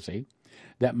Prophecy,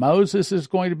 that Moses is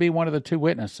going to be one of the 2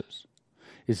 witnesses.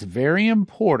 It's very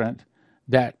important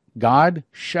that God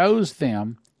shows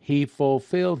them he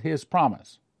fulfilled his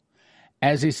promise.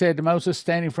 As he said to Moses,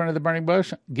 standing in front of the burning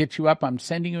bush, get you up, I'm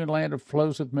sending you in a land that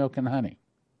flows with milk and honey.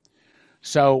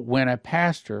 So when a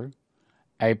pastor,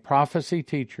 a prophecy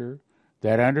teacher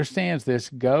that understands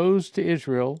this, goes to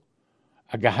Israel,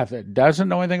 a guy that doesn't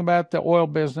know anything about the oil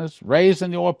business, raised in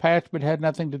the oil patch but had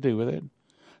nothing to do with it,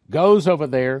 goes over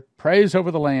there, prays over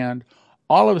the land,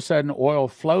 all of a sudden oil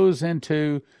flows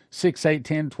into 6, 8,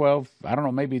 10, 12, I don't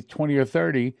know, maybe 20 or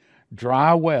 30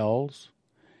 dry wells.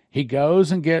 He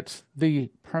goes and gets the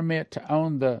permit to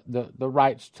own the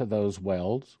rights to those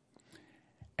wells.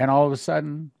 And all of a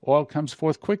sudden, oil comes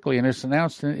forth quickly, and it's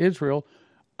announced in Israel,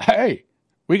 hey,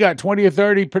 we got 20 or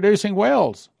 30 producing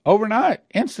wells overnight,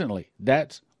 instantly.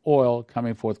 That's oil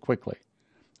coming forth quickly.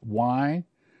 Why?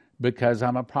 Because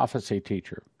I'm a prophecy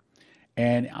teacher.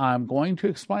 And I'm going to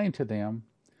explain to them,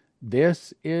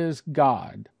 this is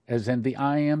God, as in the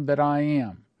I am that I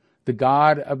am, the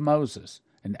God of Moses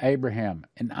and Abraham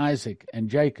and Isaac and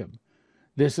Jacob.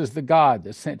 This is the God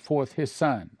that sent forth his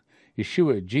Son,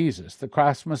 Yeshua, Jesus, the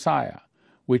Christ Messiah,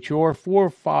 which your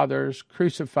forefathers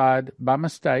crucified by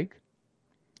mistake,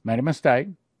 made a mistake,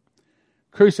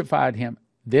 crucified him.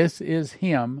 This is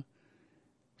him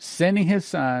sending his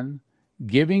son,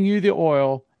 giving you the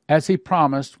oil as he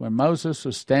promised when Moses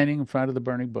was standing in front of the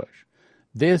burning bush.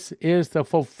 This is the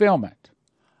fulfillment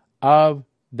of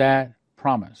that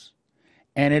promise.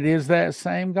 And it is that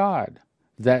same God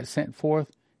that sent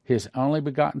forth his only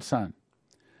begotten Son,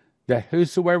 that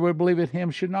whosoever would believe in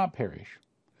him should not perish,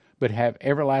 but have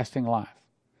everlasting life.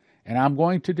 And I'm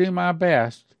going to do my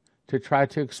best to try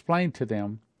to explain to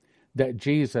them that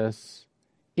Jesus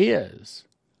is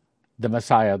the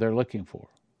Messiah they're looking for.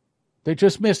 They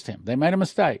just missed him. They made a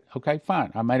mistake. Okay,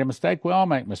 fine. I made a mistake. We all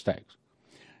make mistakes.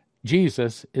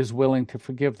 Jesus is willing to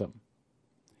forgive them.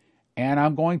 And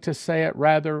I'm going to say it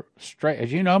rather straight,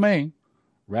 as you know me,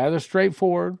 rather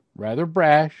straightforward, rather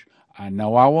brash. I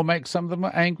know I will make some of them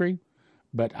angry,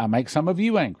 but I make some of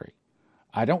you angry.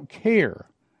 I don't care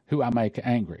who I make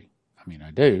angry. I mean, I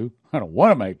do. I don't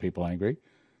want to make people angry.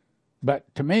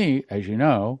 But to me, as you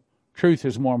know, truth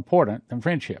is more important than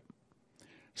friendship.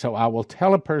 So I will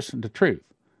tell a person the truth.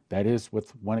 That is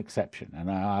with one exception.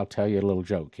 And I'll tell you a little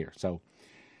joke here. So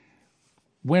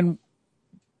when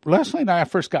Leslie and I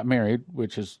first got married,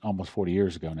 which is almost 40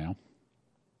 years ago now,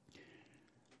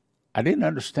 I didn't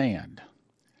understand.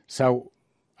 So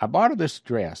I bought her this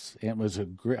dress. It was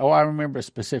I remember it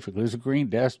specifically. It was a green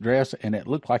dress, and it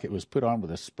looked like it was put on with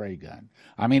a spray gun.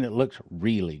 I mean, it looked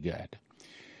really good.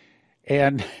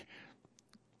 And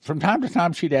from time to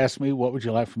time, she'd ask me, what would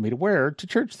you like for me to wear to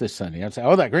church this Sunday? I'd say,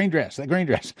 oh, that green dress.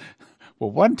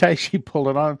 Well, one day she pulled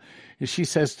it on, and she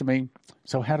says to me,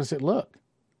 so how does it look?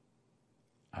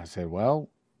 I said, well,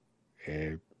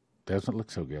 it doesn't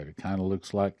look so good. It kind of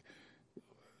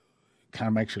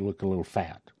makes you look a little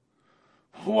fat.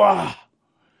 Wow.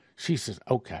 She says,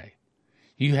 okay,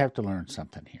 you have to learn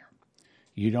something here.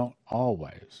 You don't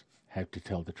always have to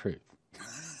tell the truth.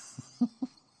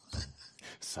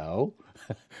 So,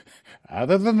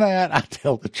 other than that, I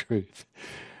tell the truth.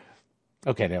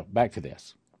 Okay, now back to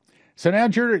this. So now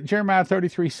Jeremiah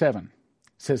 33:7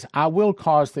 says, I will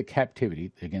cause the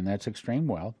captivity, again, that's extreme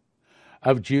wealth,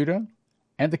 of Judah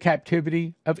and the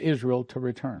captivity of Israel to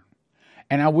return.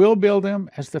 And I will build them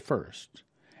as the first,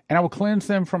 and I will cleanse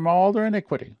them from all their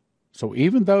iniquity. So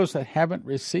even those that haven't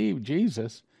received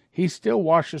Jesus, he still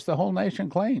washes the whole nation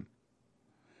clean.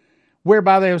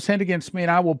 Whereby they have sinned against me,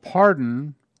 and I will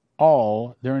pardon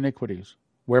all their iniquities,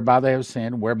 whereby they have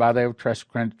sinned, whereby they have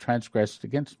transgressed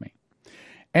against me.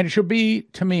 And it shall be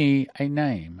to me a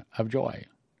name of joy.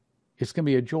 It's going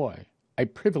to be a joy, a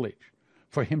privilege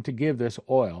for him to give this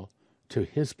oil to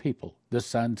his people, the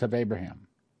sons of Abraham.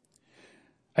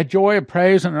 A joy of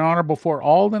praise and an honor before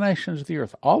all the nations of the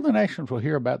earth. All the nations will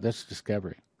hear about this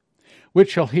discovery, which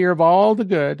shall hear of all the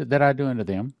good that I do unto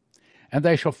them, and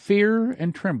they shall fear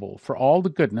and tremble for all the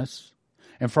goodness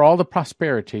and for all the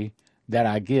prosperity that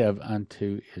I give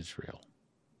unto Israel.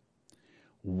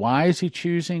 Why is he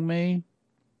choosing me?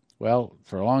 Well,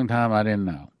 for a long time I didn't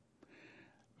know.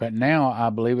 But now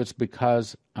I believe it's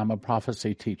because I'm a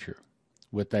prophecy teacher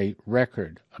with a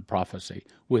record of prophecy,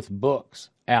 with books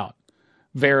out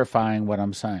verifying what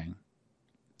I'm saying.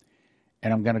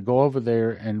 And I'm going to go over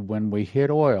there, and when we hit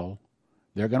oil,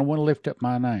 they're going to want to lift up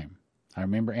my name. I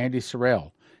remember Andy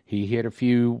Sorrell. He hit a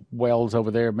few wells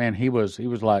over there. Man, he was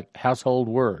like household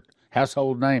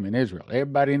name in Israel.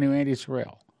 Everybody knew Andy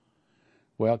Sorrell.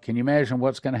 Well, can you imagine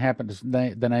what's going to happen to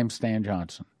the name Stan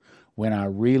Johnson when I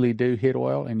really do hit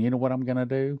oil? And you know what I'm going to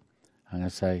do? I'm going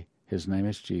to say, his name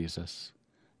is Jesus.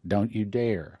 Don't you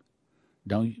dare.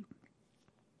 Don't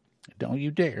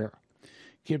you dare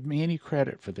give me any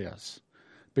credit for this,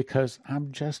 because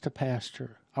I'm just a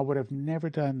pastor. I would have never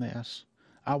done this.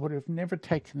 I would have never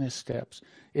taken these steps.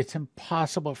 It's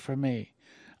impossible for me.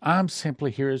 I'm simply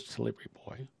here as delivery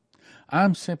boy.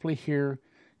 I'm simply here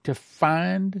to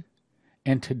find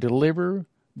and to deliver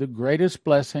the greatest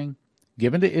blessing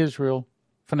given to Israel,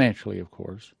 financially, of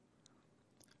course,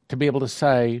 to be able to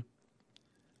say,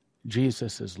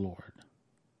 Jesus is Lord.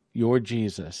 Your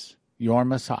Jesus, your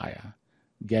Messiah,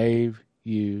 gave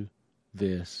you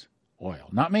this oil.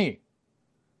 Not me.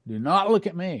 Do not look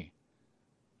at me.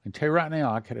 I can tell you right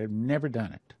now, I could have never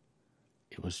done it.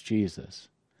 It was Jesus.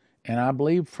 And I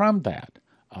believe from that,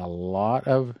 a lot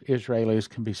of Israelis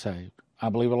can be saved. I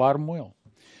believe a lot of them will.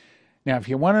 Now, if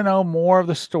you want to know more of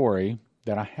the story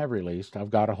that I have released, I've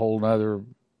got a whole other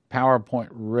PowerPoint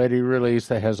ready to release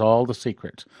that has all the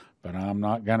secrets. But I'm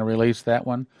not going to release that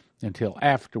one until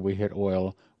after we hit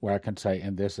oil, where I can say,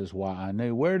 and this is why I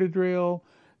knew where to drill.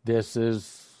 This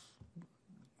is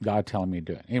God telling me to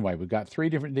do it. Anyway, we've got 3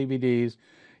 different DVDs.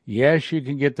 Yes, you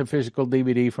can get the physical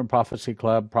DVD from Prophecy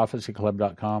Club,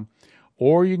 prophecyclub.com,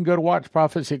 Or you can go to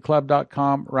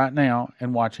watchprophecyclub.com right now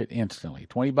and watch it instantly.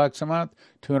 $20 a month,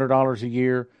 $200 a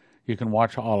year. You can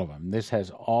watch all of them. This has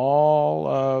all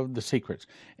of the secrets.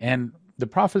 And the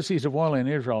Prophecies of Oil in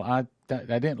Israel, I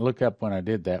didn't look up when I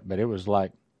did that, but it was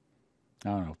like,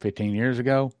 15 years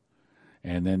ago.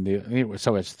 And then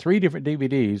so it's 3 different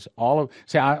DVDs.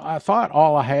 I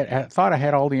thought I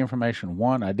had all the information.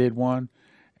 I did one,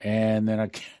 and then I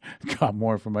got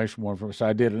more information. So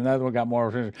I did another one, got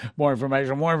more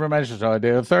information. So I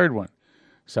did a third one.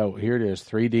 So here it is,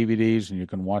 3 DVDs, and you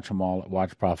can watch them all at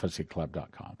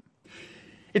watchprophecyclub.com.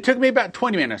 It took me about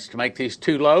 20 minutes to make these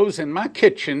 2 loaves in my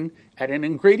kitchen at an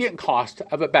ingredient cost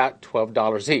of about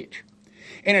 $12 each.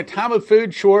 In a time of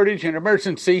food shortage and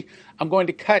emergency, I'm going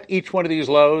to cut each one of these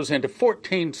loaves into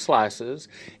 14 slices.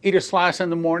 Eat a slice in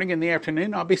the morning, in the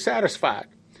afternoon, I'll be satisfied.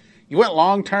 You want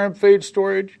long-term food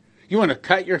storage? You want to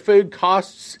cut your food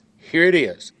costs? Here it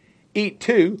is. Eat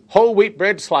 2 whole wheat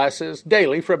bread slices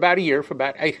daily for about a year for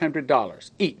about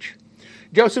 $800 each.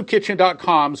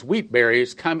 JosephKitchen.com's wheat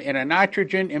berries come in a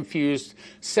nitrogen-infused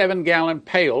 7-gallon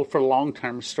pail for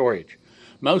long-term storage.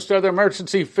 Most other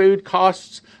emergency food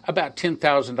costs about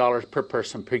 $10,000 per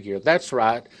person per year. That's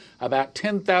right, about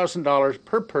 $10,000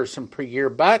 per person per year.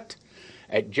 But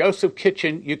at Joseph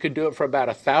Kitchen, you could do it for about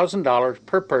 $1,000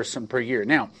 per person per year.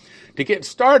 Now, to get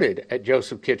started at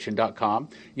josephkitchen.com,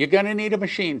 you're going to need a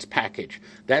machines package.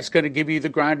 That's going to give you the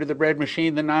grinder, the bread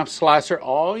machine, the knife slicer,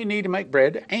 all you need to make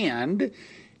bread, and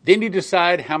then you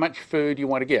decide how much food you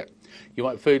want to get. You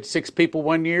want food 6 people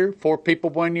 1 year, 4 people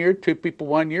 1 year, 2 people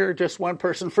 1 year, or just 1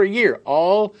 person for a year,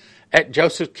 all at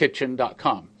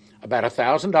josephkitchen.com. About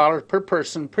 $1,000 per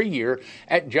person per year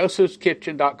at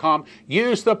josephkitchen.com.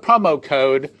 Use the promo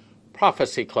code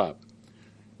Prophecy Club.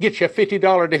 Get you a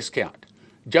 $50 discount.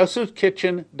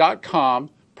 josephkitchen.com,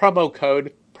 promo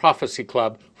code Prophecy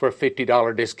Club for a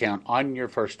 $50 discount on your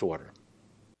first order.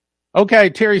 Okay,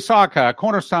 Terry Saka,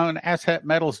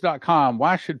 CornerstoneAssetMetals.com.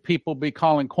 Why should people be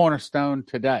calling Cornerstone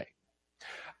today?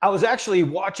 I was actually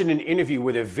watching an interview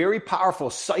with a very powerful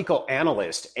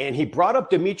psychoanalyst, and he brought up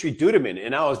Dimitri Duduman,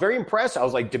 and I was very impressed. I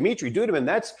was like, Dimitri Duduman,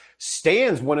 that's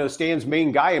one of Stan's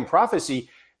main guy in prophecy.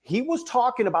 He was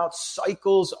talking about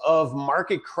cycles of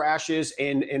market crashes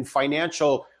and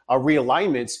financial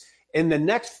realignments. In the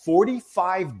next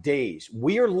 45 days,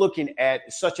 we are looking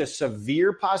at such a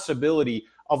severe possibility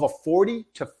of a 40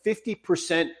 to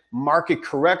 50% market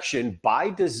correction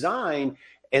by design,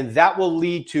 and that will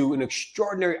lead to an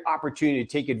extraordinary opportunity to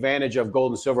take advantage of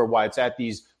gold and silver while it's at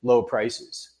these low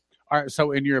prices. All right,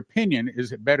 so in your opinion,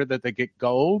 is it better that they get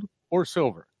gold or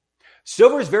silver?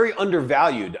 Silver is very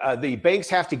undervalued. The banks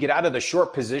have to get out of the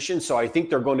short position, so I think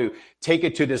they're going to take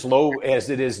it to this low as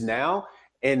it is now,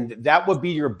 and that would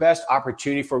be your best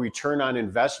opportunity for return on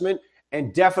investment,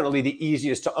 and definitely the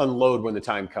easiest to unload when the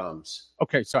time comes.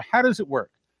 Okay, so how does it work?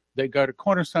 They go to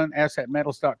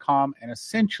CornerstoneAssetMetals.com, and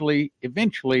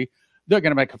eventually, they're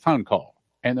going to make a phone call,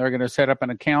 and they're going to set up an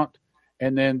account,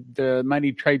 and then the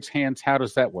money trades hands. How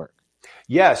does that work?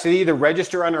 Yes, they either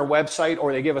register on our website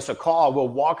or they give us a call. We'll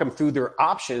walk them through their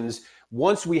options.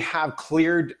 Once we have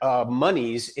cleared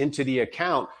monies into the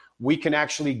account, we can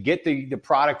actually get the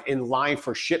product in line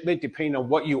for shipment, depending on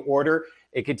what you order.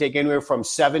 It could take anywhere from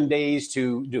 7 days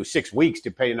to 6 weeks,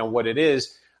 depending on what it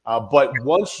is. But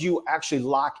once you actually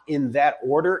lock in that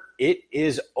order, it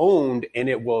is owned and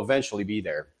it will eventually be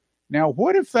there. Now,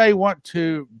 what if they want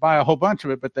to buy a whole bunch of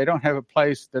it, but they don't have a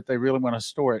place that they really want to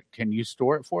store it? Can you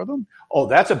store it for them? Oh,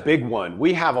 that's a big one.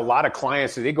 We have a lot of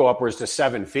clients that they go upwards to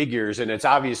 7 figures, and it's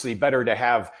obviously better to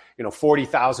have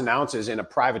 40,000 ounces in a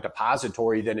private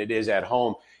depository than it is at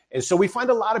home. And so we find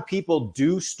a lot of people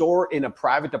do store in a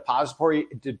private depository.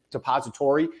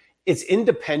 It's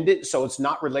independent, so it's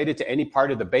not related to any part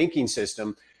of the banking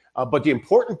system. But the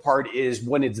important part is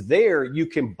when it's there, you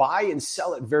can buy and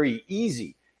sell it very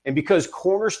easy. And because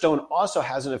Cornerstone also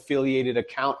has an affiliated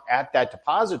account at that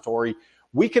depository,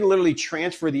 we can literally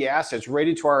transfer the assets right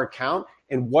into our account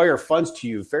and wire funds to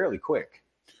you fairly quick.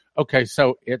 Okay,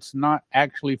 so it's not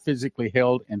actually physically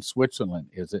held in Switzerland,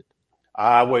 is it?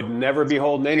 I would never be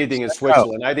holding anything in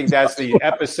Switzerland. I think that's the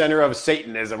epicenter of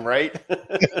Satanism, right?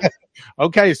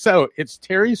 Okay, so it's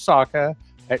Terry Saka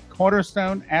at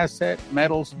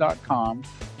CornerstoneAssetMetals.com,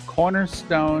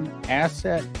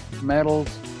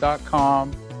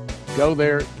 CornerstoneAssetMetals.com. Go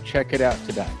there, check it out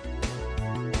today.